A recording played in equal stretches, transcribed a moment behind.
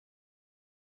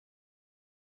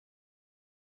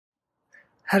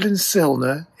Helen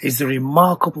Sildna is the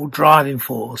remarkable driving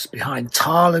force behind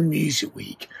Tallinn Music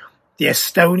Week, the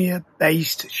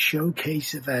Estonia-based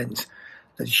showcase event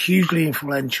that's hugely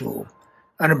influential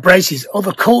and embraces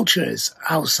other cultures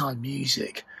outside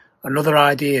music and other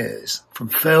ideas, from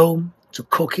film to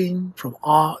cooking, from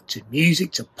art to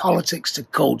music to politics to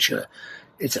culture.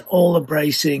 It's an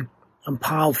all-embracing and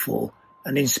powerful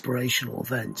and inspirational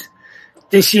event.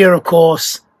 This year, of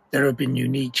course, there have been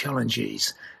unique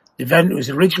challenges. The event was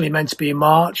originally meant to be in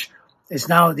March. It's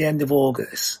now at the end of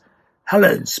August.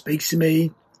 Helen speaks to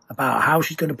me about how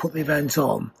she's going to put the event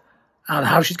on and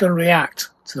how she's going to react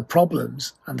to the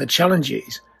problems and the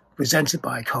challenges presented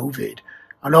by COVID,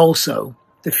 and also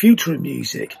the future of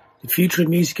music, the future of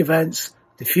music events,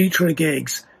 the future of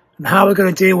gigs, and how we're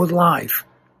going to deal with life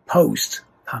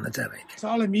post-pandemic.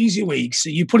 Tallinn Music Week, so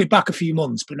you put it back a few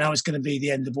months, but now it's going to be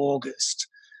the end of August.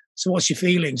 So what's your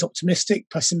feelings? Optimistic,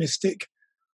 pessimistic?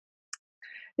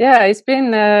 Yeah, it's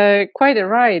been quite a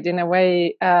ride in a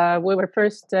way. We were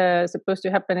first supposed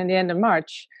to happen in the end of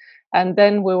March, and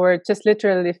then we were just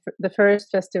literally the first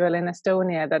festival in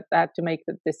Estonia that had to make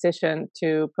the decision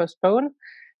to postpone.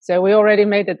 So we already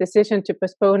made the decision to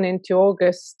postpone into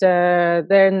August,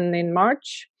 then in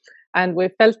March, and we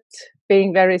felt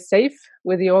being very safe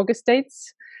with the August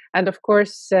dates. And of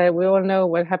course, we all know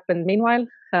what happened meanwhile.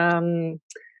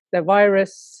 The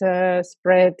virus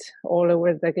spread all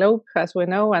over the globe, as we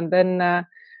know. And then,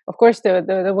 of course,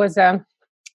 there was a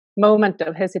moment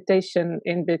of hesitation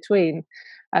in between,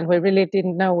 and we really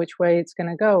didn't know which way it's going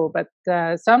to go. But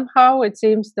somehow it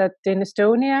seems that in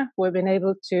Estonia, we've been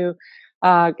able to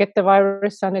get the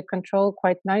virus under control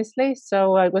quite nicely.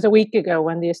 So it was a week ago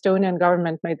when the Estonian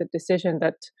government made the decision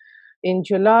that in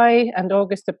July and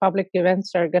August, the public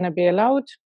events are going to be allowed,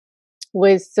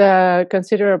 with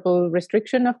considerable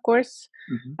restriction, of course.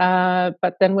 Mm-hmm.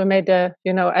 But then we made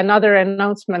another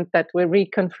announcement that we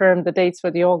reconfirmed the dates for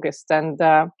the August. And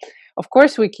of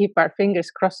course, we keep our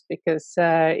fingers crossed, because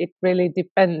it really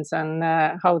depends on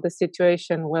how the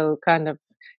situation will kind of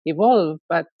evolve.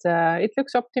 But it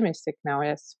looks optimistic now,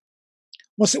 yes.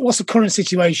 What's the current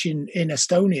situation in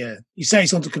Estonia? You say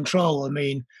it's under control. I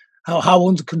mean, how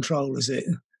under control is it?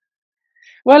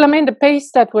 Well, I mean, the pace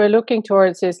that we're looking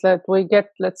towards is that we get,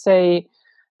 let's say,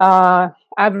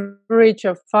 average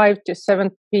of 5 to 7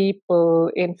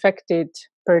 people infected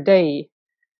per day,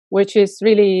 which is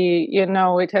really,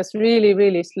 it has really,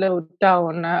 really slowed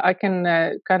down. I can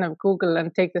kind of Google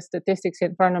and take the statistics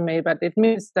in front of me, but it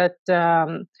means that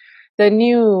the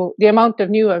amount of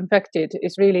new infected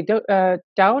is really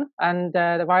down, and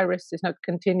the virus is not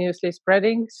continuously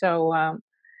spreading. So,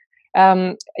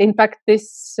 in fact,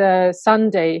 this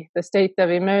Sunday, the state of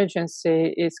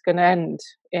emergency is going to end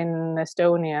in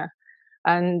Estonia.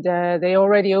 And they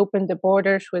already opened the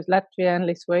borders with Latvia and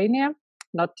Lithuania,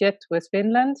 not yet with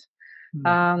Finland.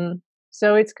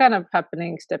 So it's kind of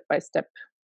happening step by step.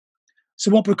 So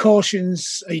what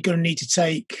precautions are you going to need to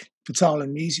take for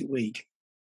Tallinn Music Week?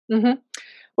 Mm-hmm.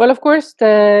 Well, of course,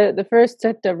 the first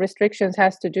set of restrictions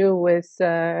has to do with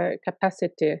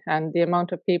capacity and the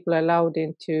amount of people allowed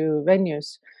into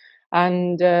venues.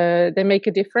 And they make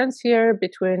a difference here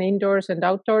between indoors and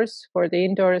outdoors. For the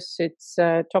indoors, its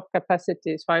top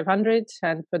capacity is 500,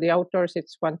 and for the outdoors,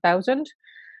 it's 1,000.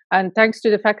 And thanks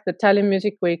to the fact that Tallinn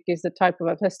Music Week is the type of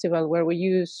a festival where we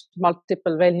use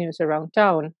multiple venues around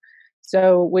town,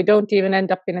 so we don't even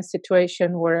end up in a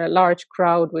situation where a large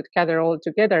crowd would gather all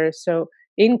together. So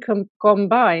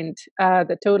combined,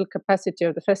 the total capacity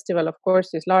of the festival, of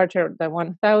course, is larger than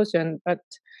 1,000. But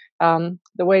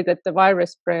the way that the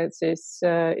virus spreads is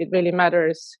it really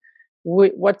matters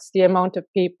what's the amount of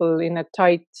people in a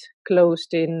tight,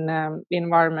 closed-in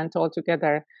environment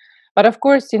altogether. But of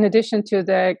course, in addition to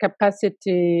the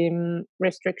capacity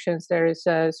restrictions, there is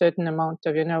a certain amount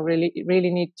of, really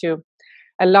need to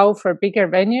allow for bigger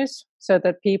venues so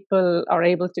that people are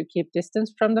able to keep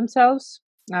distance from themselves.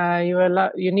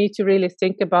 You need to really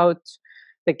think about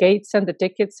the gates and the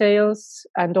ticket sales,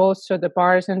 and also the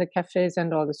bars and the cafes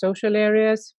and all the social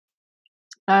areas.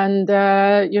 And,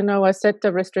 a set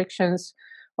of restrictions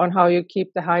on how you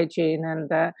keep the hygiene. And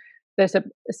there's a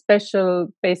special,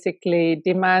 basically,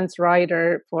 demands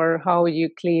rider for how you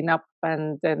clean up.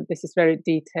 And then this is very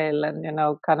detailed and,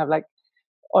 kind of like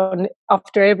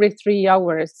after every 3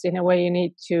 hours, in a way, you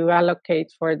need to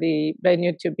allocate for the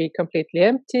venue to be completely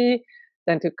empty,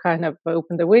 then to kind of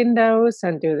open the windows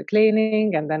and do the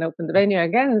cleaning, and then open the venue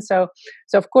again. So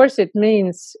of course, it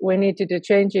means we need to do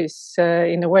changes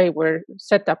in the way we're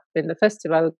set up in the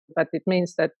festival, but it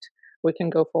means that we can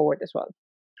go forward as well.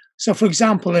 So, for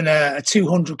example, in a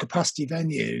 200 capacity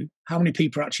venue, how many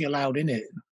people are actually allowed in it?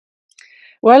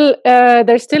 Well,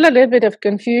 there's still a little bit of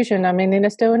confusion. I mean, in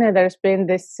Estonia, there's been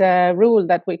this rule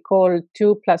that we call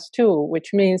 2+2, which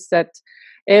means that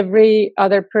every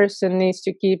other person needs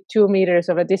to keep 2 meters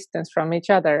of a distance from each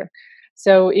other.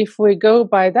 So if we go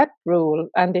by that rule,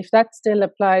 and if that still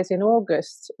applies in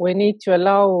August, we need to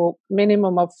allow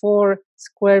minimum of 4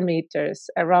 square meters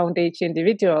around each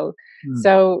individual.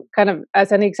 So kind of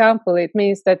as an example, it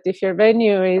means that if your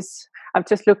venue is, I'm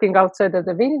just looking outside of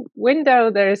the window.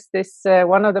 There's this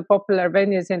one of the popular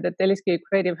venues in the Telliski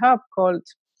Creative Hub called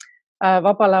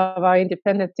Vaba Lava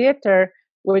Independent Theatre,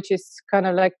 which is kind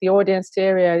of like the audience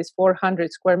area is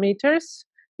 400 square meters.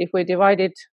 If we divide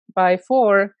it by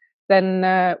 4, then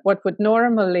what would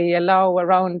normally allow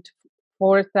around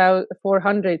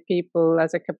 400 people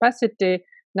as a capacity,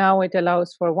 now it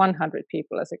allows for 100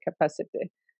 people as a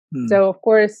capacity. So, of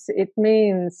course, it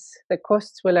means the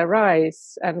costs will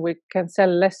arise and we can sell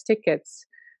less tickets,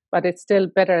 but it's still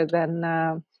better than,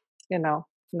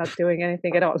 not doing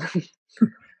anything at all.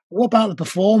 What about the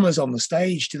performers on the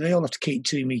stage? Do they all have to keep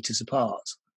 2 meters apart?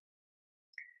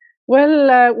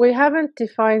 Well, we haven't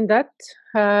defined that,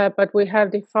 but we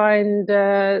have defined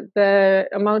the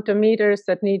amount of meters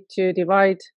that need to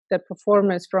divide the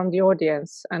performers from the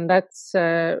audience, and that's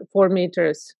 4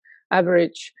 meters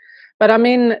average. But I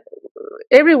mean,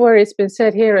 everywhere it's been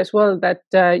said here as well that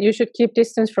you should keep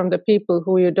distance from the people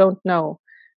who you don't know.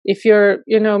 If you're,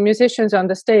 musicians on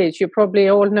the stage, you probably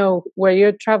all know where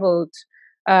you traveled,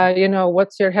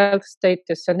 what's your health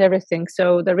status and everything.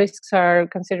 So the risks are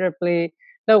considerably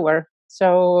lower.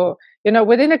 So,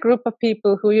 within a group of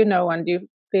people who you know and you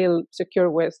feel secure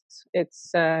with,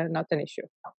 it's not an issue.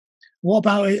 What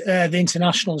about the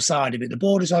international side of it? The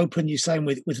border's open, you're saying,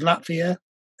 with Latvia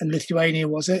and Lithuania,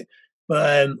 was it?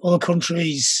 But other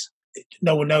countries,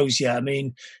 no one knows yet. I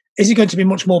mean, is it going to be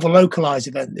much more of a localized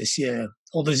event this year,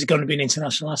 or is it going to be an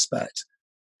international aspect?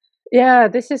 Yeah,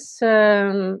 this is,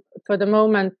 for the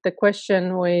moment, the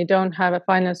question we don't have a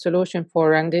final solution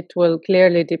for, and it will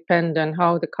clearly depend on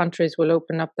how the countries will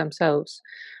open up themselves.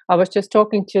 I was just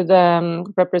talking to the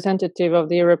representative of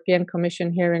the European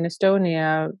Commission here in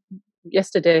Estonia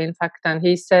yesterday, in fact, and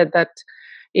he said that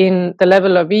in the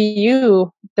level of EU,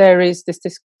 there is this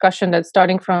discussion that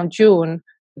starting from June,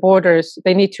 borders,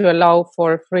 they need to allow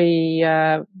for free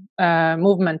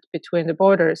movement between the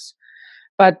borders.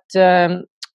 But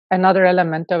another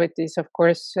element of it is, of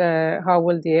course, how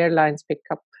will the airlines pick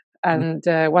up? And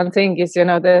one thing is,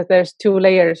 there's 2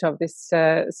 layers of this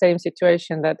same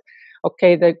situation that,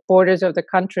 okay, the borders of the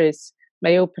countries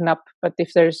may open up, but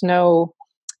if there's no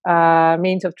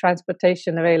means of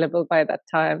transportation available by that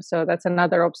time. So that's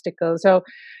another obstacle. So,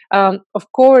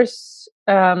 of course,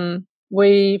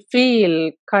 we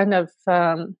feel kind of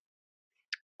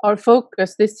our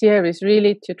focus this year is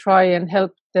really to try and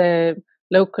help the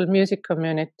local music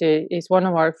community is one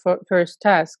of our first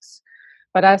tasks.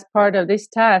 But as part of this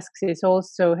task is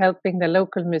also helping the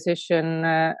local musician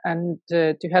and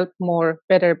to help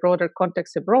better, broader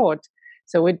context abroad.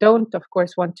 So we don't, of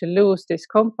course, want to lose this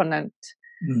component.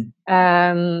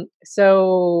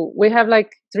 So we have like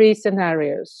 3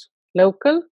 scenarios: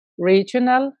 local,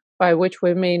 regional, by which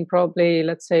we mean probably,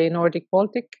 let's say, Nordic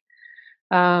Baltic.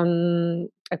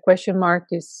 A question mark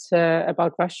is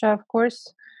about Russia, of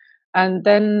course. And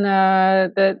then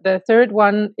the third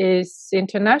one is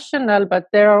international, but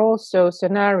there are also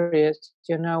scenarios,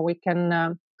 we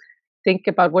can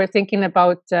we're thinking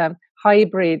about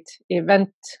hybrid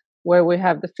event where we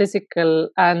have the physical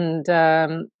and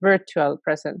virtual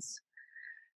presence.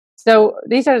 So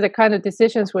these are the kind of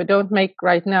decisions we don't make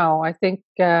right now. I think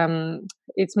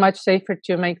it's much safer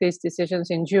to make these decisions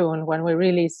in June when we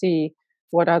really see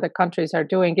what other countries are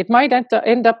doing. It might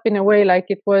end up in a way like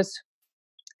it was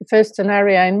the first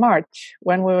scenario in March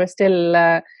when we were still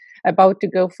about to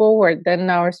go forward. Then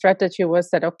our strategy was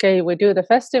that, okay, we do the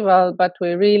festival, but we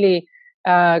really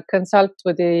consult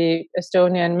with the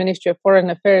Estonian Ministry of Foreign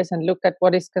Affairs and look at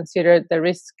what is considered the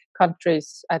risk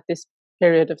countries at this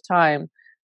period of time.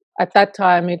 At that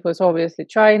time, it was obviously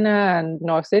China and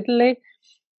North Italy.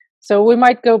 So we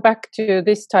might go back to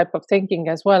this type of thinking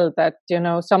as well, that,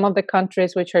 some of the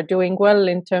countries which are doing well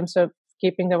in terms of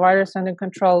keeping the virus under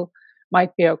control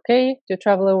might be okay to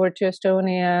travel over to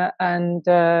Estonia, and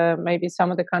maybe some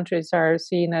of the countries are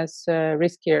seen as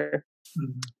riskier.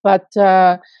 But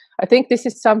I think this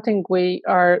is something we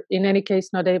are, in any case,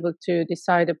 not able to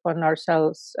decide upon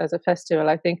ourselves as a festival.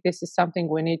 I think this is something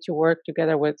we need to work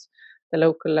together with the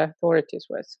local authorities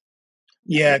with.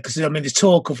 Yeah, because there's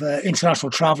talk of international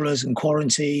travellers and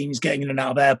quarantines, getting in and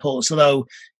out of airports. Although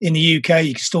in the UK,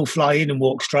 you can still fly in and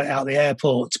walk straight out of the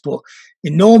airports, but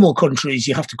in normal countries,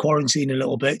 you have to quarantine a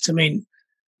little bit. I mean,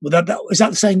 Well, is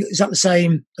that the same? Is that the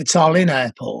same at Tallinn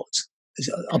Airport?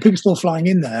 Are people still flying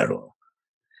in there? Or?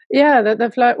 Yeah,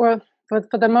 the flight. Well,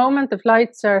 for the moment, the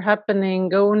flights are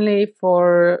happening only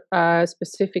for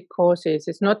specific causes.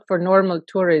 It's not for normal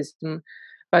tourism.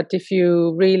 But if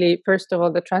you really, first of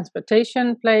all, the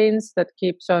transportation planes that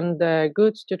keeps on the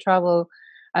goods to travel,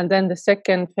 and then the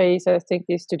second phase, I think,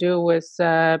 is to do with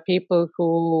people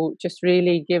who just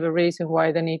really give a reason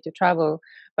why they need to travel.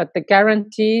 But the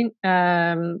guarantee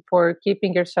for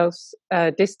keeping yourselves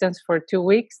distance for 2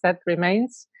 weeks, that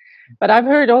remains. But I've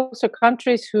heard also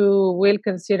countries who will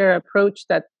consider approach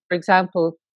that, for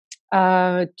example,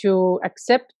 to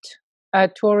accept a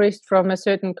tourist from a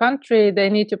certain country, they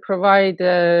need to provide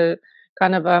a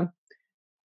kind of a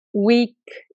week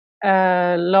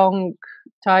long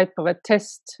type of a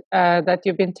test that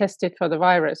you've been tested for the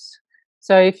virus.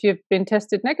 So if you've been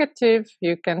tested negative,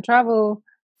 you can travel.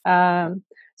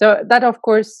 So that, of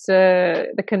course,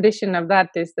 the condition of that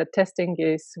is that testing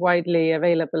is widely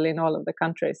available in all of the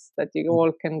countries, that you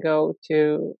all can go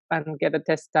to and get a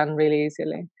test done really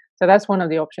easily. So that's one of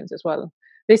the options as well.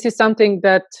 This is something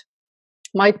that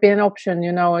might be an option,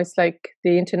 it's like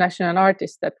the international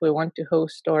artists that we want to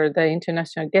host or the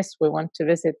international guests we want to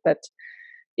visit, that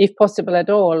if possible at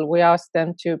all, we ask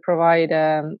them to provide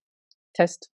a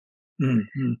test.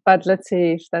 Mm-hmm. But let's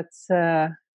see if that's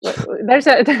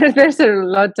there's a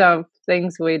lot of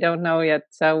things we don't know yet.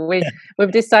 So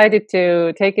we've decided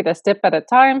to take it a step at a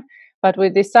time, but we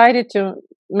decided to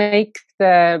make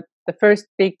the first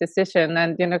big decision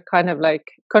and kind of like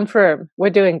confirm we're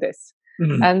doing this.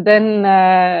 Mm-hmm. And then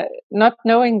not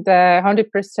knowing the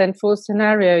 100% full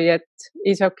scenario yet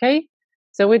is okay.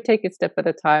 So we take it step at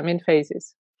a time in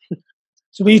phases.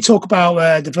 So when you talk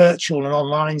about the virtual and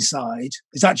online side,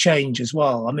 does that change as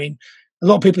well? I mean, a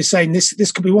lot of people are saying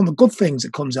this could be one of the good things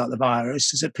that comes out of the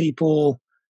virus, is that people,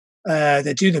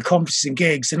 they do the conferences and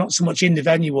gigs, they're not so much in the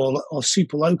venue or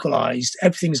super localized.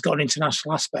 Everything's got an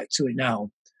international aspect to it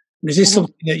now. And is this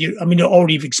something that you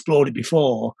already have explored it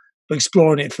before, but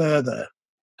exploring it further?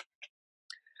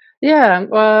 Yeah,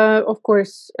 of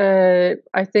course.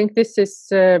 I think this has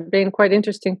been quite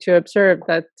interesting to observe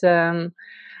that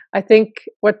I think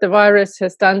what the virus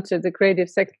has done to the creative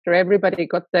sector, everybody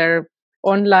got their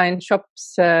online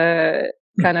shops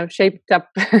kind of shaped up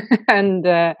and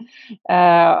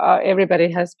everybody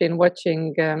has been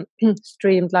watching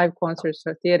streamed live concerts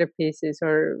or theater pieces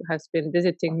or has been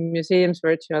visiting museums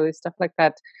virtually, stuff like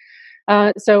that.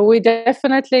 So we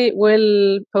definitely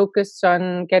will focus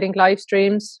on getting live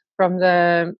streams from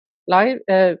the live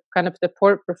kind of the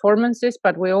performances,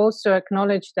 but we also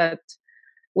acknowledge that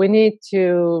we need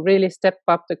to really step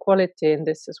up the quality in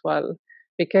this as well,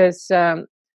 because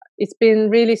it's been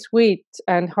really sweet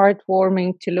and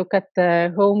heartwarming to look at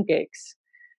the home gigs.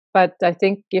 But I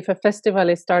think if a festival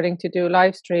is starting to do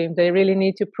live stream, they really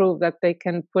need to prove that they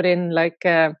can put in like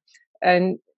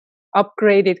an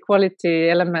upgraded quality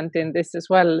element in this as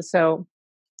well. So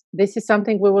this is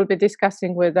something we will be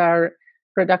discussing with our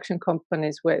production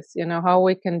companies with, how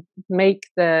we can make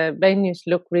the venues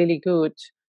look really good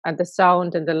and the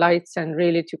sound and the lights, and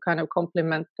really to kind of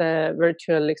complement the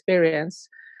virtual experience.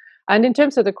 And in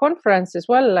terms of the conference as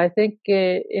well, I think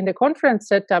in the conference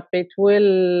setup, it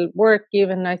will work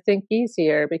even, I think,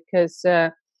 easier, because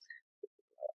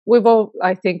we've all,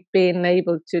 I think, been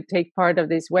able to take part of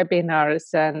these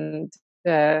webinars and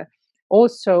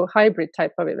also hybrid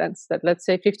type of events, that let's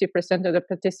say 50% of the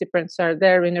participants are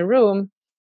there in a room,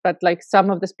 but like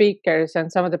some of the speakers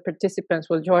and some of the participants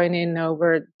will join in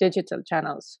over digital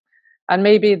channels. And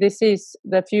maybe this is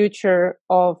the future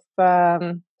of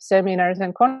seminars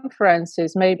and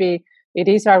conferences. Maybe it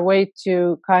is our way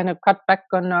to kind of cut back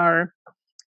on our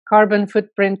carbon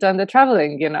footprint on the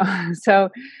traveling, So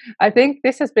I think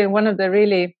this has been one of the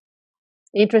really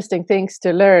interesting things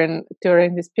to learn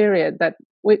during this period, that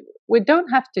we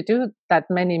don't have to do that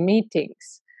many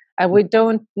meetings, and we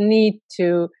don't need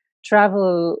to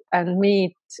travel and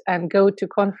meet and go to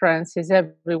conferences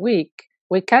every week.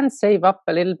 We can save up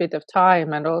a little bit of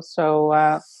time and also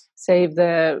save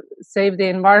the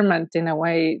environment in a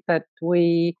way that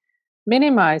we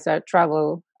minimize our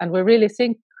travel, and we really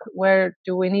think, where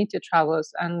do we need to travel,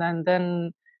 and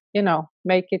then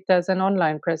make it as an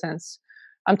online presence.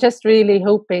 I'm just really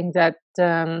hoping that,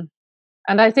 and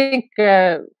I think,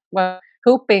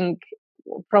 hoping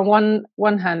from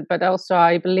one hand, but also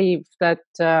I believe that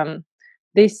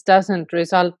this doesn't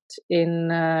result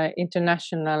in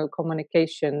international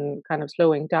communication kind of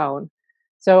slowing down.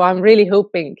 So I'm really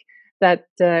hoping that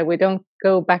we don't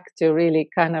go back to really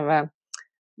kind of a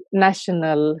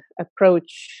national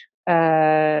approach,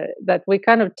 that we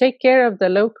kind of take care of the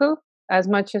local as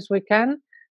much as we can,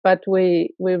 but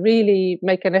we really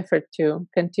make an effort to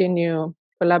continue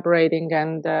collaborating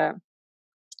and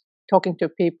talking to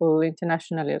people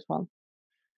internationally as well.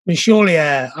 I mean, surely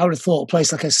I would have thought a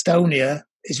place like Estonia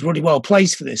is really well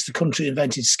placed for this. The country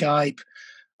invented Skype,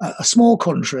 a small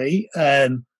country,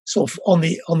 sort of on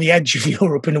the edge of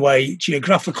Europe in a way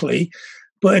geographically,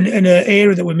 but in an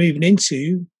era that we're moving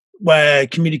into where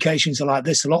communications are like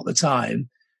this a lot of the time.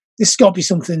 This has got to be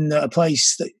something that a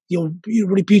place that you're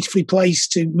really beautifully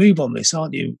placed to move on this,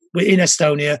 aren't you? We're in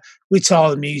Estonia with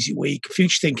Tallinn Music Week,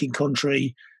 future thinking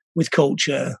country with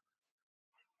culture.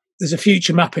 There's a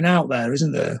future mapping out there,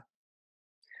 isn't there?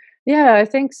 Yeah, I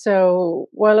think so.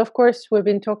 Well, of course, we've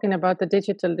been talking about the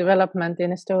digital development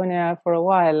in Estonia for a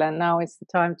while, and now it's the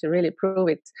time to really prove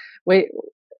it. We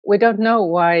we don't know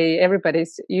why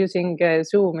everybody's using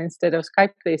Zoom instead of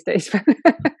Skype these days, but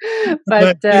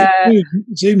But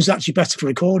Zoom's actually better for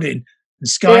recording, and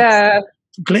Skype's yeah,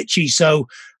 glitchy. So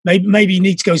maybe you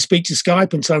need to go speak to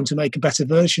Skype and tell them to make a better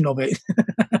version of it.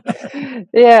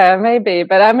 yeah, maybe.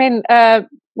 But I mean,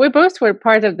 we both were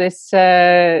part of this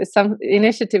some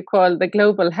initiative called the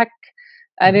Global Hack,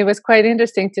 and it was quite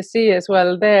interesting to see as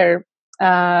well there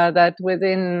that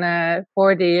within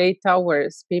 48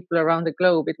 hours, people around the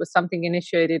globe, it was something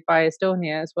initiated by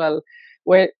Estonia as well,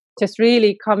 were just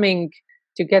really coming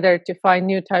together to find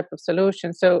new type of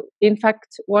solutions. So, in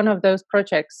fact, one of those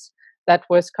projects that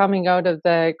was coming out of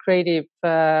the creative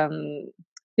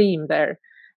theme there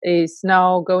is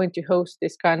now going to host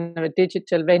this kind of a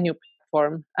digital venue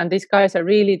platform, and these guys are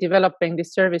really developing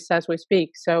this service as we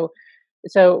speak. So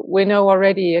we know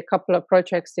already a couple of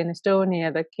projects in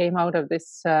Estonia that came out of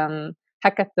this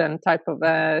hackathon type of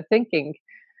thinking.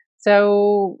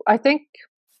 So I think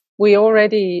we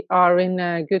already are in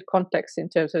a good context in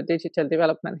terms of digital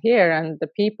development here, and the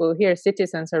people here,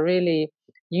 citizens, are really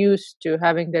used to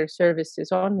having their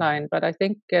services online. But I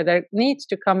think there needs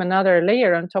to come another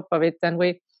layer on top of it, and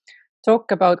we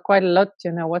talk about quite a lot.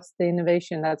 What's the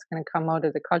innovation that's going to come out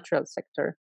of the cultural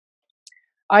sector?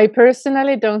 I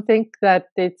personally don't think that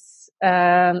it's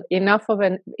enough of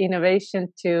an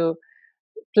innovation to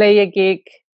play a gig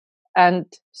and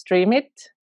stream it,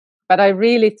 but I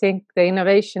really think the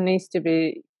innovation needs to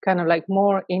be kind of like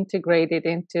more integrated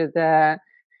into the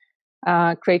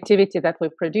creativity that we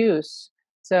produce.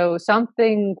 So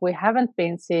something we haven't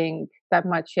been seeing that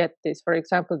much yet is, for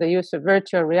example, the use of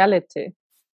virtual reality.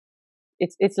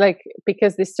 It's like,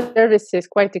 because this service is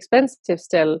quite expensive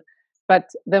still, but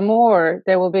the more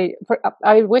there will be,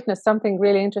 I witnessed something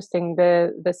really interesting.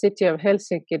 The city of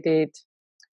Helsinki did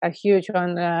a huge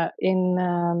one in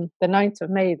the 9th of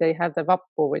May. They have the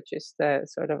Vappu, which is the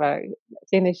sort of a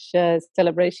Finnish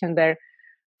celebration there.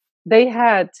 They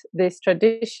had this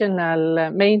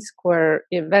traditional main square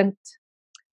event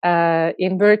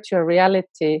in virtual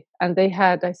reality, and they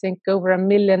had, I think, over 1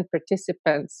 million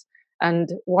participants and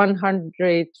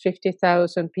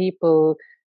 150,000 people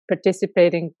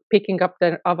participating, picking up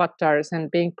their avatars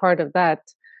and being part of that.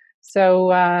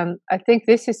 So I think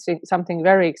this is something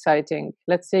very exciting.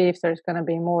 Let's see if there's going to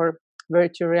be more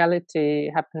virtual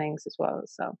reality happenings as well.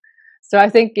 So I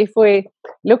think if we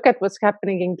look at what's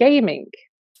happening in gaming,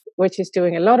 which is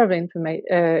doing a lot of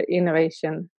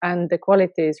innovation, and the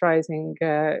quality is rising,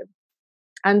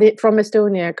 and from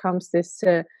Estonia comes this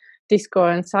Disco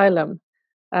Asylum.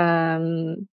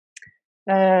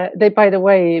 They, by the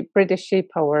way, British Sheep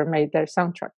Power made their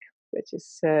soundtrack, which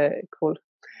is cool.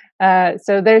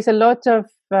 So there's a lot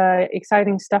of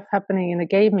exciting stuff happening in the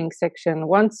gaming section.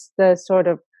 Once the sort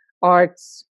of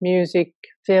arts, music,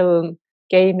 film,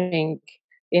 gaming,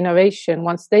 innovation,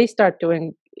 once they start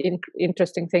doing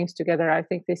interesting things together, I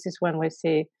think this is when we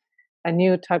see a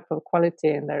new type of quality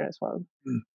in there as well.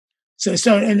 So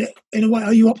in a way,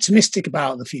 are you optimistic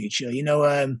about the future?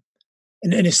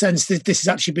 In a sense, that this has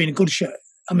actually been a good show.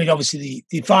 I mean, obviously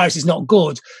the virus is not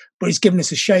good, but it's given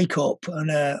us a shake up and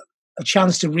a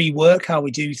chance to rework how we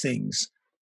do things.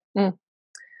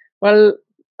 Well,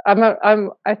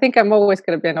 I think I'm always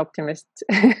going to be an optimist.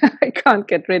 I can't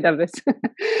get rid of this.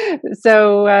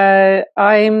 So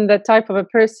I'm the type of a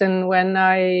person, when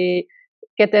I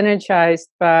get energized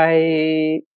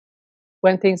by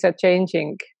when things are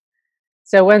changing.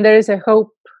 So when there is a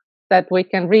hope that we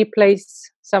can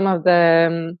replace some of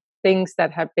the things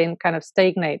that have been kind of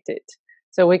stagnated,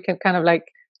 so we can kind of like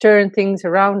turn things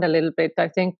around a little bit. I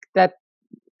think that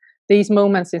these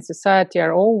moments in society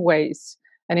are always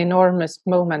an enormous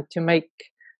moment to make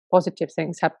positive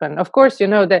things happen. Of course,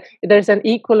 that there's an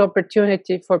equal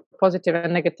opportunity for positive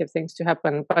and negative things to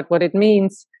happen, but what it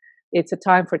means, it's a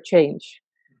time for change.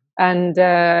 And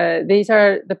these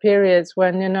are the periods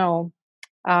when,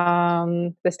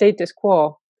 the status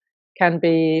quo can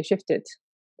be shifted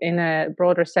in a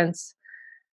broader sense.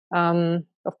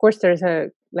 Of course, there's a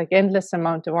like endless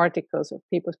amount of articles of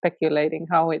people speculating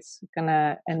how it's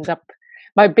gonna end up.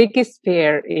 My biggest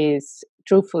fear is,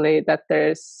 truthfully, that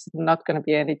there's not going to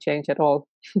be any change at all.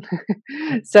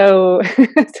 So,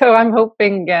 so I'm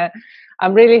hoping,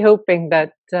 I'm really hoping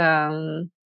that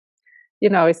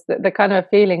it's the kind of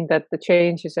feeling that the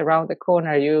change is around the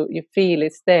corner. You feel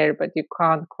it's there, but you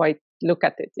can't quite look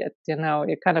at it yet.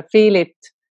 You kind of feel it;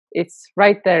 it's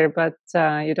right there, but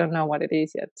you don't know what it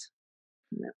is yet.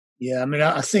 Yeah, I mean,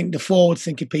 I think the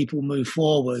forward-thinking people will move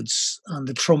forwards, and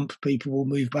the Trump people will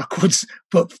move backwards,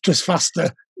 but just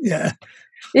faster. Yeah.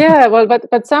 Yeah, well,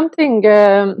 but something.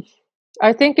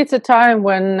 I think it's a time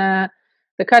when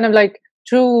the kind of like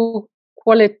true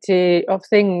quality of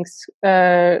things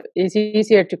is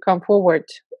easier to come forward.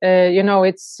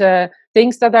 It's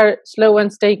things that are slow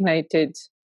and stagnated.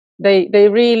 They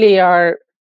really are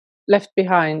left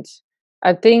behind,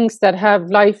 and things that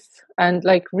have life and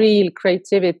like real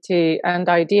creativity and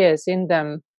ideas in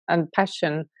them and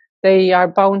passion, they are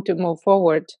bound to move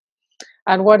forward.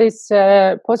 And what is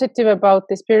positive about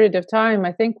this period of time,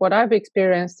 I think what I've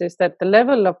experienced is that the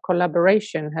level of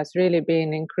collaboration has really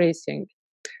been increasing.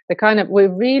 We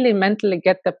really mentally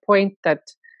get the point that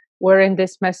we're in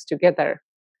this mess together.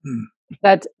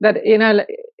 That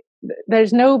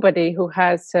there's nobody who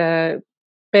has a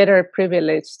better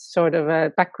privileged sort of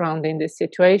a background in this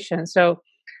situation. So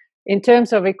in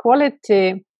terms of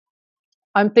equality,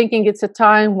 I'm thinking it's a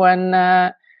time when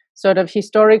sort of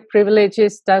historic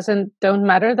privileges don't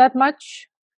matter that much.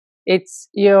 It's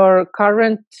your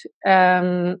current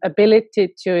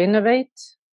ability to innovate,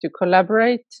 to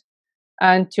collaborate,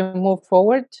 and to move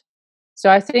forward.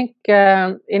 So I think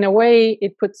in a way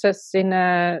it puts us in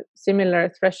a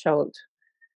similar threshold,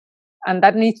 and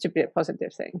that needs to be a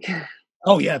positive thing.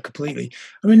 Oh yeah, completely.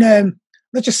 I mean,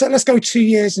 let's go 2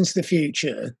 years into the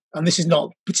future, and this is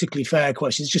not particularly fair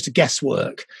question. It's just a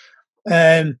guesswork.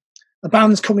 A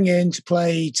band's coming in to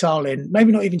play Tallinn,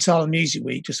 maybe not even Tallinn Music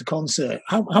Week, just a concert.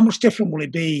 How much different will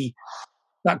it be,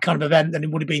 that kind of event, than it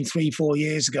would have been 3-4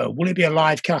 years ago? Will it be a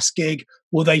live cast gig?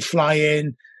 Will they fly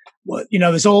in? Well,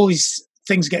 there's all these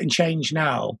things getting changed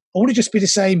now. Or will it just be the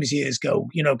same as years ago?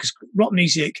 Because rock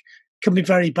music can be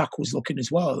very backwards looking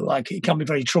as well. Like it can be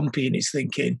very Trumpy in its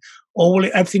thinking. Or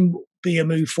will everything be a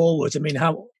move forward? I mean,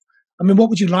 what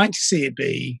would you like to see it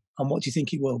be, and what do you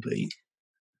think it will be?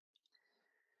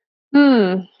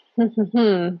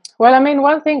 Well, I mean,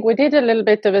 one thing, we did a little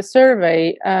bit of a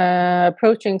survey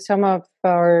approaching some of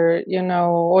our,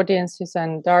 audiences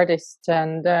and artists,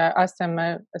 and asked them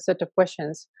a set of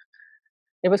questions.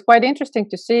 It was quite interesting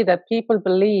to see that people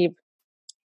believe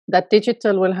that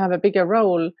digital will have a bigger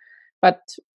role, but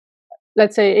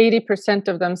let's say 80%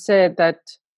 of them said that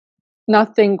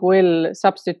nothing will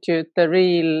substitute the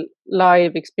real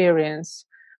live experience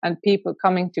and people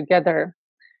coming together.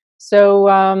 So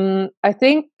I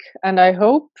think, and I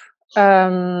hope,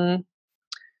 that's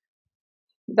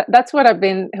what I've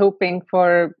been hoping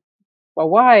for a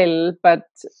while, but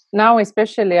now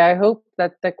especially I hope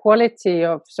that the quality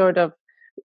of sort of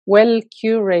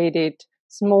well-curated,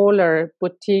 smaller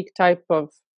boutique type of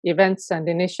events and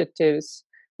initiatives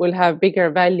will have bigger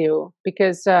value,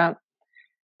 because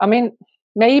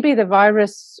maybe the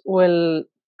virus will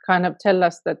kind of tell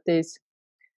us that these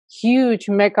huge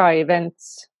mega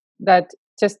events that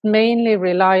just mainly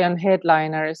rely on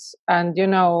headliners and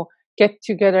get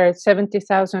together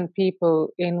 70,000 people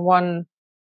in one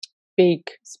big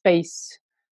space,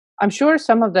 I'm sure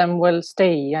some of them will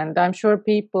stay, and I'm sure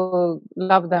people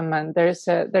love them, and there's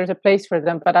a place for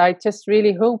them. But I just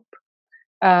really hope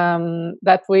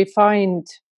that we find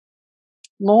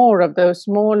more of those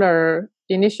smaller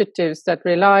initiatives that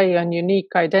rely on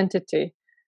unique identity,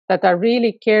 that are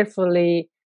really carefully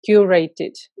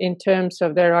curated in terms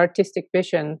of their artistic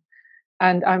vision.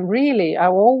 And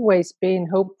I've always been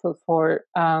hopeful for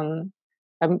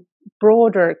a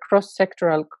broader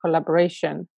cross-sectoral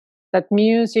collaboration, that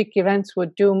music events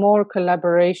would do more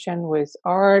collaboration with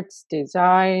arts,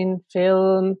 design,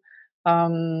 film,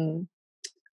 urban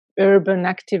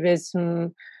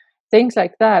activism, things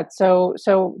like that. So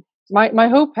my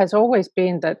hope has always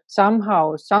been that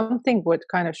somehow something would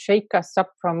kind of shake us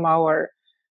up from our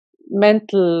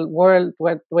mental world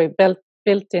where we built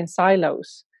in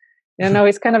silos.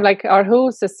 It's kind of like our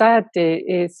whole society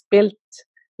is built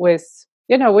with,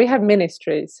 we have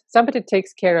ministries. Somebody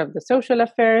takes care of the social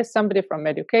affairs, somebody from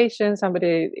education,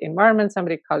 somebody environment,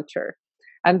 somebody culture.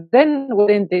 And then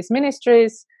within these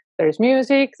ministries, there's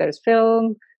music, there's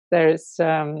film, there's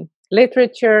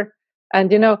literature. And,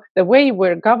 the way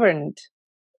we're governed,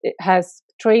 it has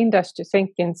trained us to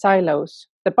think in silos.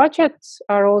 The budgets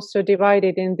are also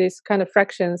divided in these kind of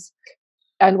fractions,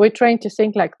 and we're trained to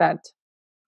think like that.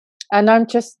 And I'm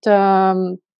just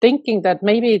thinking that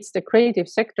maybe it's the creative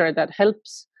sector that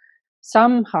helps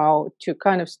somehow to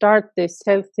kind of start this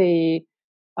healthy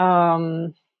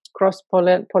cross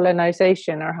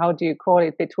pollination, or how do you call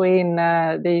it, between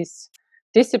these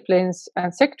disciplines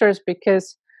and sectors.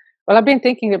 Because, well, I've been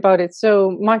thinking about it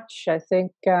so much. I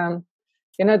think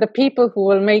the people who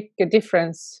will make a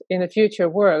difference in the future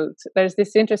world, there's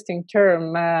this interesting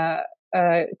term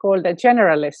called a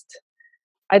generalist.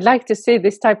 I'd like to see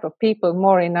this type of people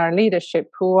more in our leadership,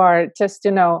 who are just,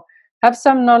 have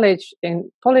some knowledge in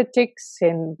politics,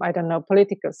 in, I don't know,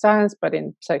 political science, but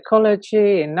in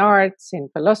psychology, in arts, in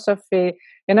philosophy.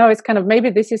 It's kind of, maybe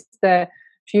this is the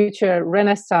future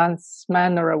Renaissance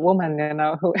man or a woman,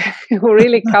 who who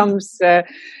really comes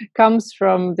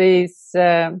from this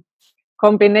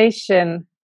combination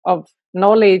of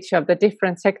knowledge of the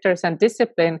different sectors and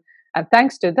discipline, and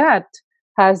thanks to that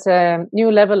has a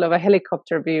new level of a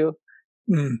helicopter view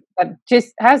that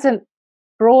just has a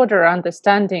broader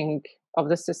understanding of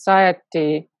the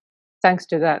society thanks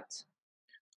to that.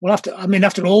 Well,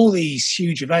 after all these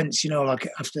huge events, like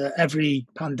after every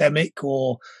pandemic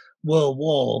or world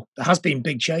war, there has been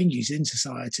big changes in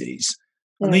societies,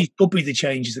 and these could be the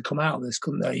changes that come out of this,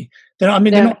 couldn't they? They're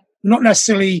not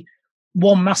necessarily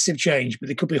one massive change, but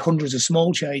there could be hundreds of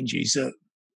small changes that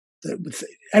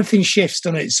everything shifts,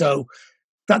 doesn't it? So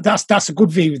that's a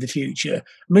good view of the future.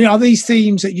 Are these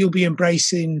themes that you'll be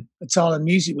embracing at Tallinn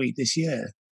Music Week this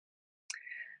year?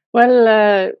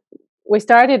 Well, we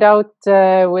started out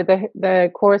with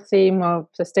the core theme of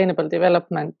sustainable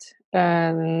development,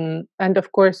 and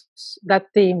of course that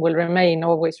theme will remain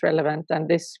always relevant, and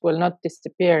this will not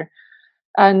disappear.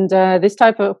 And this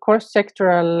type of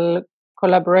cross-sectoral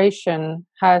collaboration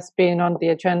has been on the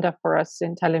agenda for us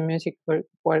in Tallinn Music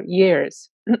for years.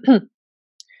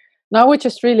 Now we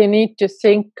just really need to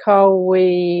think how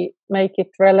we make it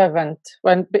relevant.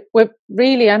 When we've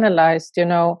really analyzed,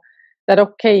 that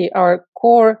okay, our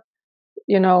core,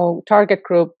 target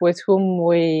group with whom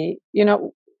we,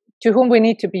 to whom we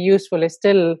need to be useful is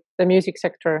still the music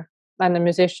sector and the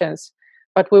musicians.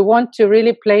 But we want to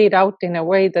really play it out in a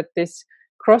way that this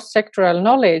cross-sectoral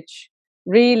knowledge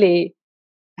really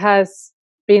has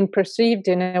been perceived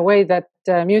in a way that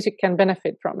music can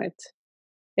benefit from it.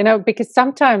 Because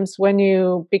sometimes when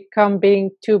you become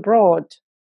being too broad,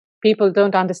 people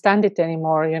don't understand it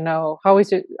anymore. How is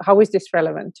this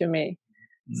relevant to me?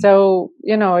 So,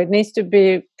 it needs to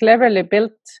be cleverly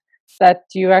built that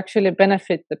you actually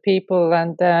benefit the people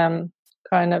and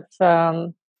kind of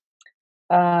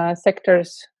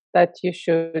sectors that you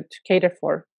should cater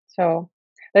for. So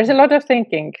there's a lot of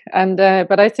thinking, and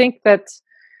but I think that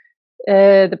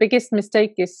the biggest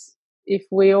mistake is if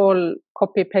we all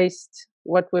copy paste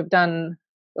what we've done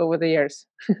over the years.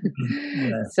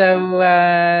 So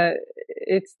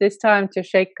it's this time to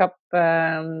shake up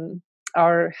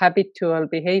our habitual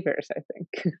behaviors, I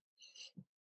think.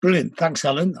 Brilliant. Thanks,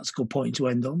 Helen. That's a good point to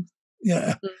end on.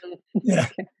 Yeah. Yeah.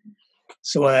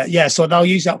 So, so I'll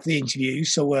use that for the interview.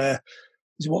 So,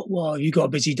 you got a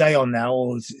busy day on now,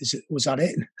 or was that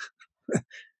it?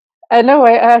 No,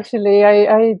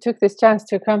 I took this chance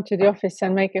to come to the office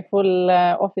and make a full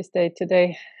office day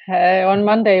today. On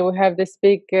Monday, we have this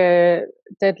big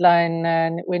deadline,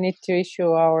 and we need to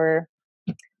issue our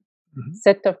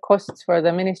set of costs for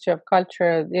the Ministry of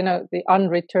Culture, the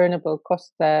unreturnable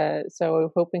cost. So we're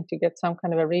hoping to get some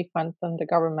kind of a refund from the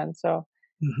government. So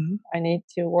I need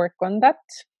to work on that.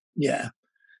 Yeah.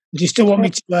 Do you still want me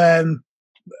to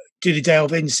do the Dale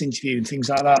Vince interview and things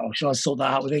like that, or should I sort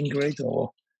that out with Ingrid?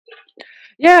 Or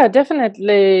yeah,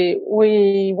 definitely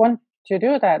we want to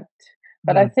do that.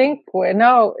 But I think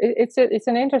now it's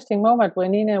an interesting moment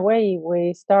when, in a way,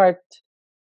 we start.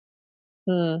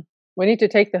 We need to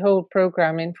take the whole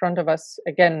program in front of us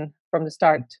again from the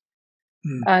start.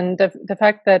 And the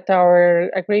fact that our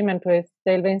agreement with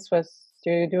Dale Vince was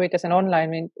to do it as an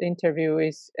online interview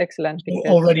is excellent. Because,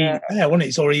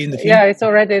 it's already in the future. Yeah, it's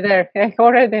already there,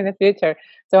 already in the future.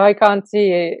 So I can't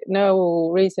see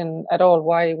no reason at all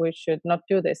why we should not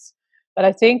do this. But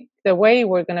I think the way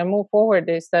we're going to move forward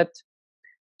is that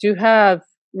to have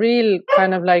real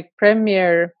kind of like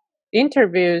premier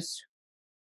interviews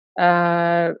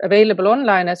available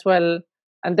online as well,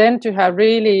 and then to have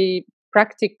really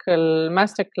practical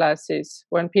masterclasses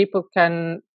when people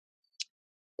can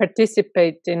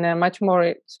participate in a much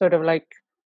more sort of like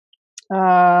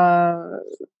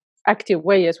active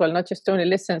way as well, not just only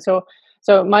listen. So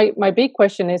my big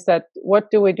question is that what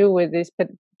do we do with these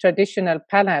traditional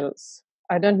panels?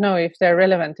 I don't know if they're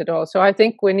relevant at all. So I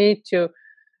think we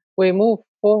move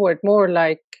forward more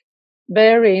like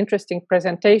very interesting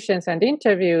presentations and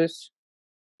interviews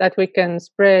that we can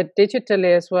spread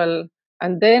digitally as well,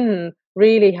 and then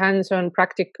really hands-on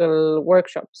practical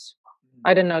workshops.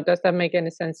 I don't know, does that make any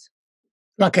sense?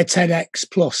 Like a TEDx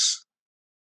plus.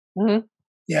 Mm-hmm.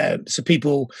 Yeah, so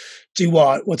people do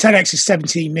what? Well, TEDx is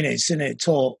 17 minutes, isn't it?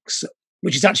 Talks,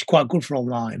 which is actually quite good for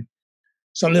online.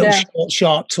 So little short,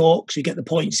 sharp talks, you get the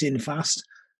points in fast.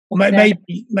 Or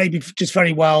maybe just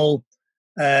very well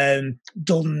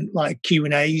done, like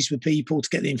Q&As with people to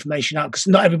get the information out. Because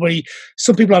not everybody,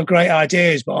 some people have great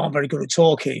ideas but aren't very good at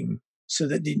talking. So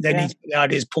that they need to get the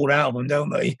ideas pulled out of them, don't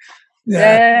they?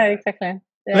 Yeah, exactly.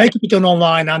 Yeah. They can be done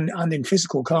online and in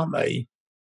physical, can't they?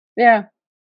 Yeah,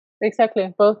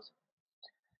 exactly. Both.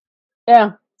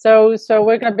 Yeah. So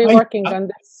we're going to be working on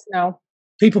this now.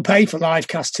 People pay for live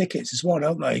cast tickets as well,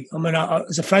 don't they? I mean,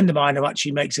 as a friend of mine who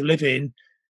actually makes a living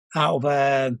out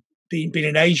of being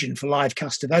an agent for live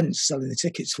cast events, selling the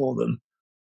tickets for them.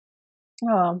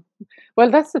 Oh,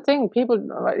 well, that's the thing. People,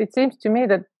 it seems to me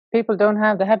that people don't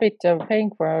have the habit of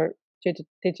paying for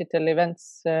digital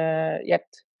events yet.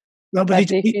 No, but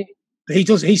he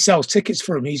does. He sells tickets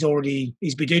for them. He's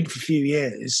been doing it for a few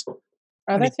years.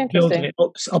 Oh, that's interesting. It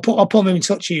up. So I'll put him in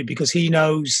touch with you because he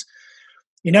knows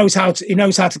how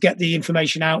to get the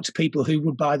information out to people who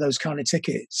would buy those kind of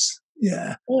tickets.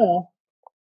 Yeah. Yeah.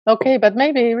 Okay, but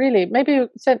maybe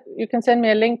you can send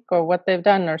me a link or what they've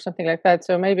done or something like that.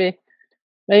 So maybe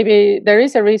there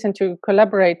is a reason to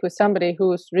collaborate with somebody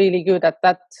who's really good at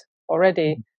that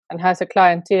already and has a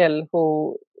clientele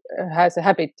who has a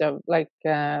habit of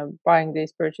buying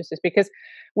these purchases. Because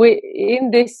we in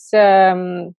this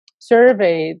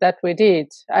survey that we did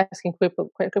asking people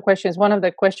questions, one of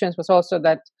the questions was also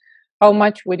that how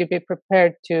much would you be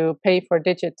prepared to pay for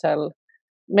digital?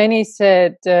 Many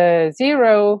said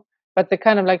 0, but the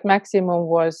kind of like maximum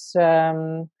was 50%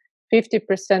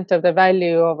 of the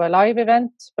value of a live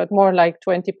event, but more like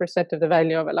 20% of the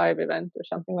value of a live event or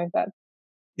something like that.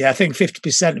 Yeah, I think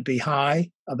 50% would be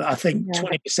high. I think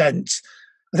 20%.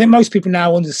 I think most people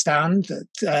now understand that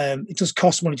it does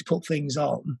cost money to put things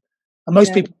on. And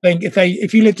most people think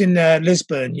if you lived in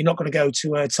Lisbon, you're not going to go to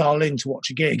Tallinn to watch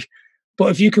a gig. But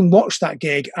if you can watch that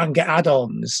gig and get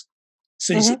add-ons,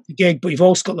 so it's a gig, but you've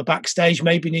also got the backstage,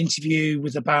 maybe an interview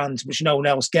with the band, which no one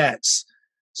else gets.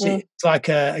 So it's like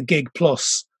a gig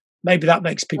plus. Maybe that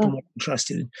makes people more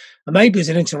interested. And maybe there's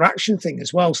an interaction thing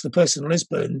as well. So the person in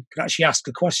Lisbon can actually ask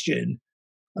a question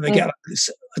and they get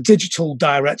a digital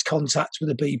direct contact with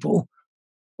the people.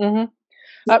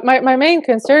 My main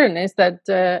concern is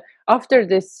that after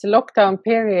this lockdown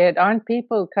period, aren't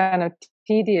people kind of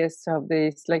tedious of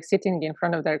this, like sitting in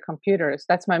front of their computers?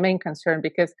 That's my main concern,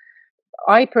 because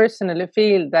I personally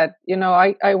feel that,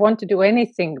 I want to do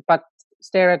anything but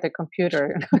stare at the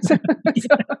computer.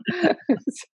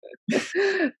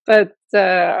 But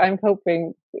I'm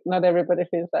hoping not everybody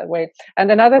feels that way. And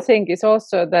another thing is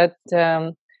also that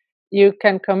you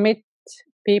can commit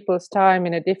people's time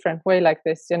in a different way like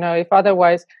this. If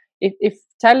otherwise, if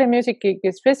Tallinn Music Gig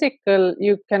is physical,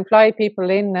 you can fly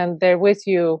people in and they're with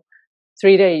you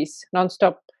 3 days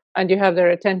nonstop and you have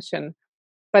their attention.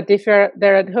 But if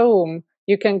they're at home,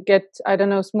 you can get, I don't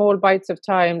know, small bites of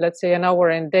time, let's say an hour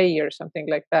a day or something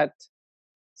like that.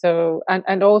 So,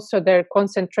 and also their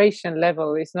concentration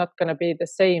level is not going to be the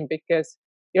same because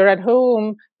you're at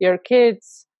home, your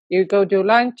kids, you go do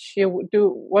lunch, you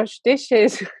do wash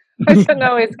dishes. I don't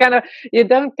know, it's kind of, you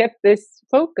don't get this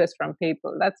focus from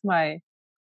people. That's my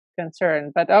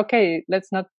concern. But okay,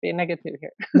 let's not be negative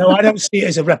here. No, I don't see it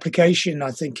as a replication.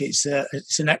 I think it's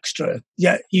an extra.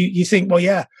 Yeah, you think, well,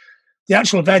 yeah, the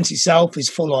actual event itself is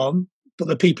full on, but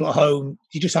the people at home,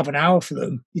 you just have an hour for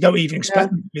them. You don't even expect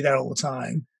them to be there all the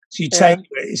time. So you take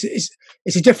it.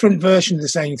 It's a different version of the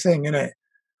same thing, isn't it?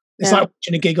 It's like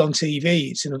watching a gig on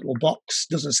TV. It's in a little box.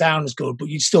 Doesn't sound as good, but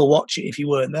you'd still watch it if you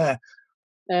weren't there.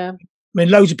 Yeah. I mean,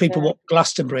 loads of people watch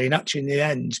Glastonbury, and actually, in the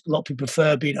end, a lot of people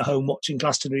prefer being at home watching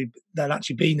Glastonbury than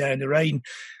actually being there in the rain.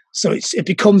 So it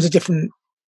becomes a different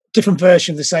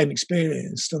version of the same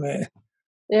experience, doesn't it?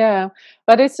 Yeah,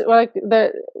 but it's like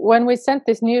when we sent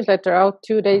this newsletter out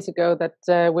 2 days ago that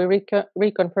we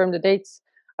reconfirmed the dates.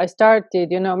 I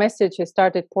started, messages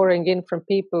started pouring in from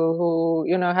people who,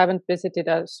 haven't visited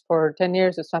us for 10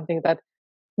 years or something, that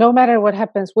no matter what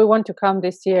happens, we want to come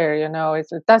this year. It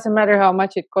doesn't matter how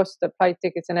much it costs, the flight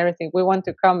tickets and everything, we want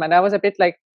to come. And I was a bit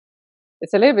like,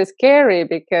 it's a little bit scary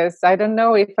because I don't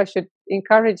know if I should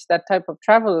encourage that type of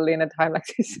travel in a time like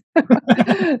this.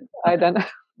 I don't know.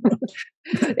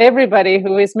 Everybody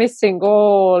who is missing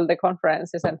all the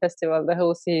conferences and festivals the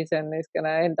whole season is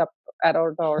gonna end up at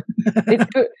our door. It's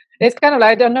good. It's kind of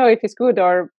like, I don't know if it's good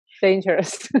or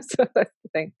dangerous. So that's the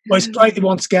thing. Well, it's great they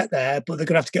want to get there, but they're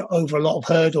going to have to get over a lot of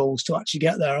hurdles to actually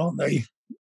get there, aren't they?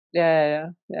 Yeah.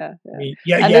 Yeah, And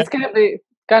yeah. it's going to be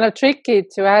kind of tricky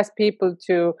to ask people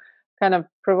to kind of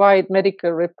provide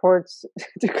medical reports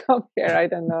to come here. I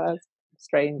don't know. It's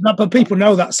strange. No, but people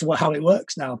know that's how it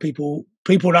works now. People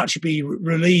would actually be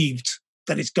relieved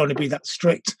that it's going to be that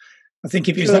strict. I think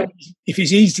if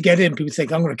it's easy to get in, people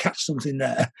think I'm going to catch something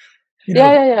there. You know?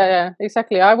 Yeah.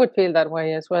 Exactly. I would feel that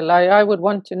way as well. I would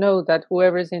want to know that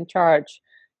whoever is in charge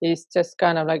is just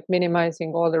kind of like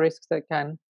minimizing all the risks they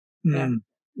can.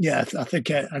 Yeah, I think,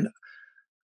 and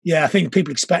yeah, I think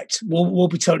people will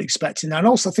be totally expecting that. And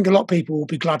also, I think a lot of people will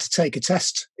be glad to take a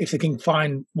test if they can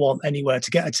find one anywhere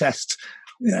to get a test.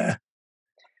 Yeah.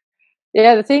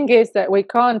 Yeah, the thing is that we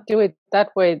can't do it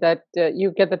that way, that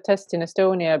you get the test in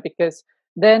Estonia, because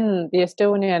then the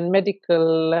Estonian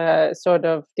medical sort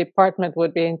of department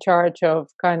would be in charge of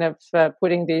kind of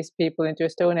putting these people into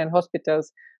Estonian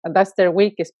hospitals. And that's their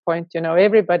weakest point. You know,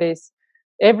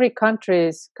 every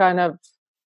country's kind of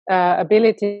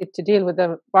ability to deal with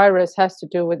the virus has to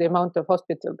do with the amount of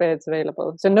hospital beds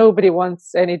available. So nobody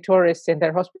wants any tourists in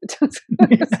their hospitals.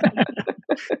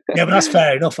 Yeah, but that's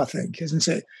fair enough, I think, isn't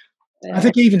it? Yeah. I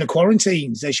think even the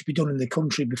quarantines, they should be done in the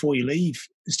country before you leave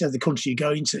instead of the country you're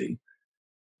going to.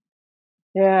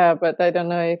 Yeah, but I don't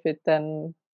know if it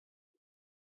then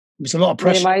there's a lot of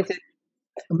pressure.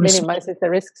 Minimizes the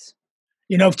risks.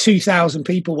 You know, if 2,000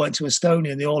 people went to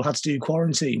Estonia and they all had to do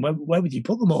quarantine, where would you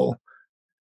put them all?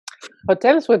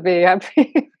 Hotels would be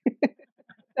happy.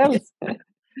 Hotels.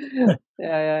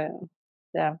 Yeah.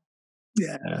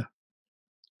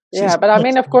 But I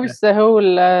mean, of course, the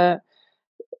whole.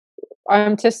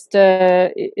 I'm just.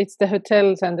 It's the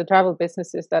hotels and the travel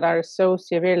businesses that are so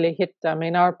severely hit. I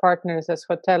mean, our partners as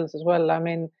hotels as well. I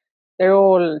mean, they're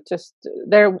all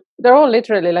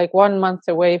literally like 1 month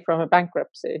away from a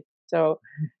bankruptcy. So,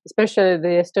 especially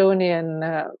the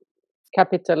Estonian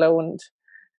capital owned.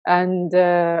 And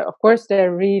of course,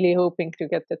 they're really hoping to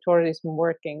get the tourism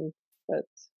working, but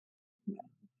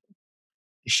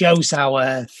it shows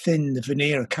how thin the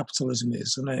veneer of capitalism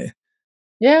is, doesn't it?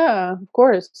 Yeah, of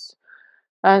course.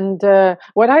 And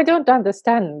what I don't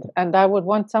understand, and I would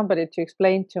want somebody to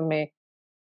explain to me,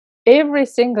 every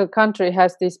single country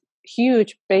has these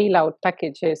huge bailout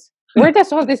packages. Where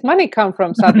does all this money come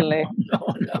from suddenly?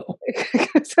 No.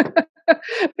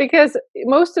 Because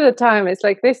most of the time it's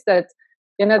like this, that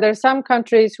you know, there's some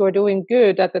countries who are doing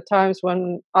good at the times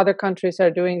when other countries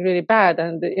are doing really bad.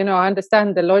 And, you know, I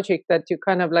understand the logic that you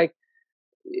kind of like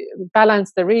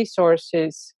balance the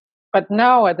resources. But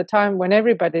now at the time when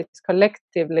everybody is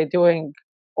collectively doing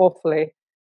awfully,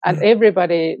 and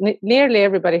nearly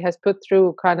everybody has put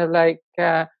through kind of like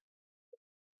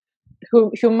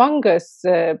humongous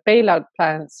bailout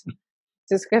plans.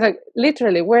 Just like,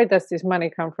 literally, where does this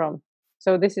money come from?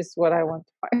 So this is what I want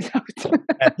to find out.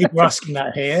 People are asking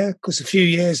that here, because a few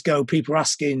years ago, people were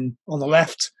asking on the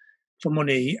left for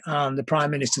money, and the Prime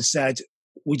Minister said,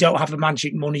 we don't have a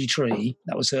magic money tree.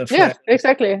 That was her phrase. Yeah,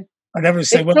 exactly. And everyone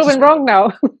said, it's proven wrong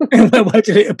now. Where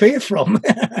did it appear from?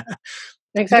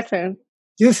 Exactly.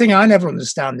 The other thing I never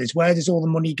understand is, where does all the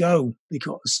money go?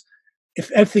 Because if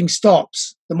everything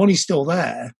stops, the money's still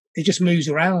there. It just moves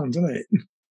around, doesn't it?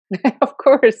 Of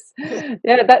course.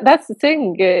 Yeah, that's the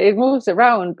thing. It moves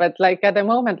around, but like at a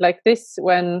moment like this,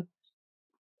 when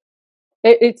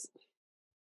it's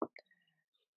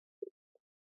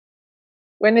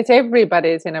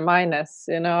everybody's in a minus,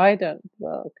 you know, I don't.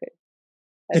 Well, okay.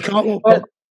 They can't. But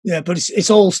it's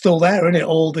all still there, isn't it?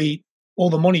 All the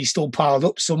money's still piled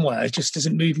up somewhere. It just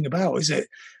isn't moving about, is it?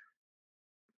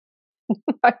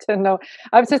 I don't know.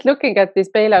 I was just looking at these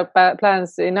bailout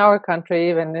plans in our country.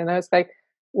 Even, you know, it's like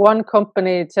one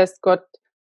company just got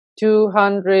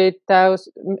 200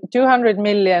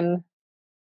 million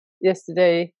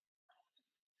yesterday.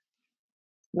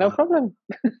 No problem.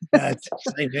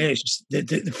 Same here.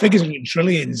 The figures are in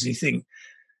trillions, you think.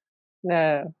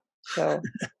 No. So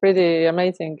pretty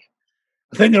amazing.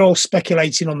 I think they're all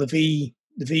speculating on the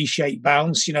V-shaped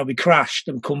bounce. You know, we crashed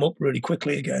and come up really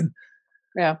quickly again.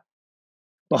 Yeah.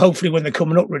 But hopefully when they're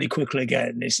coming up really quickly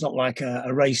again, it's not like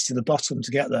a race to the bottom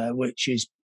to get there, which is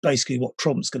basically what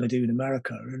Trump's going to do in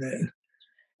America, isn't it?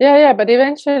 Yeah. But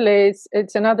eventually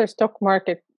it's another stock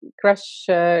market crash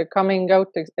coming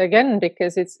out again,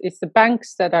 because it's the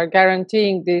banks that are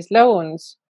guaranteeing these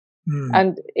loans.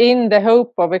 And in the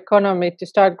hope of economy to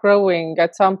start growing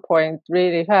at some point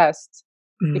really fast.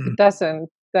 If it doesn't,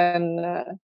 then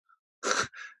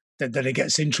then it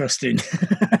gets interesting.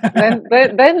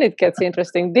 then it gets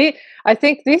interesting. I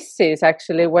think this is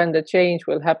actually when the change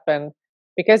will happen,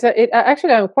 because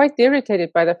actually I'm quite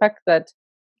irritated by the fact that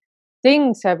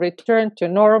things have returned to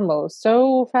normal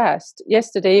so fast.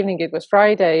 Yesterday evening, it was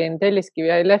Friday in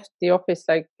Telliskivi. I left the office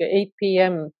like 8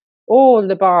 p.m. All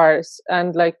the bars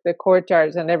and like the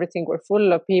courtyards and everything were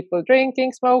full of people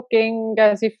drinking, smoking,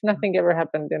 as if nothing ever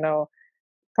happened, you know.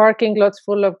 Parking lots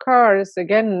full of cars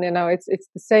again, you know, it's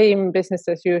the same business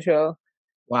as usual.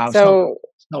 Wow, So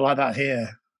it's not like that here.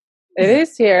 it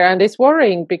is here, and it's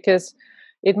worrying because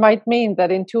it might mean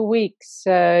that in 2 weeks,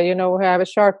 you know, we have a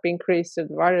sharp increase of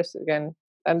the virus again,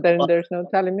 and then there's no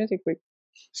Tallinn Music Week.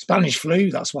 Spanish flu,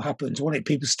 that's what happened, wasn't it?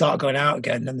 People start going out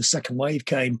again, then the second wave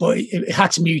came, but it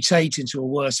had to mutate into a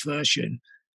worse version,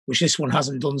 which this one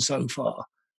hasn't done so far.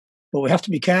 But we have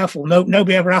to be careful.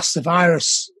 Nobody ever asks the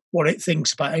virus what it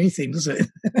thinks about anything, does it?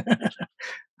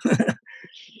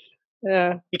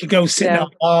 Yeah, you can go sit in our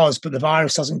bars, but the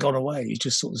virus hasn't gone away. It's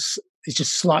just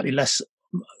slightly less.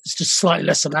 It's just slightly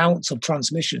less amounts of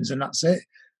transmissions, and that's it.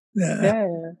 Yeah.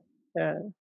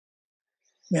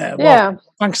 Well,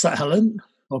 thanks for that, Helen.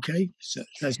 Okay, so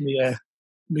there's me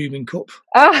moving cup.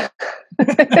 That's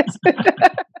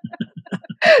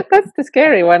the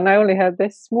scary one. I only had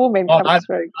this moving cups.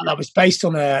 That was based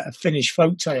on a Finnish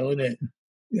folktale, isn't it?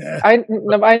 Yeah, I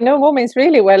know Moomins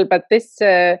really well, but this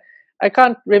I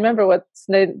can't remember what's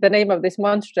the name of this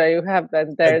monster you have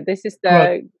there. This is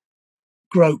the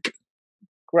Groke.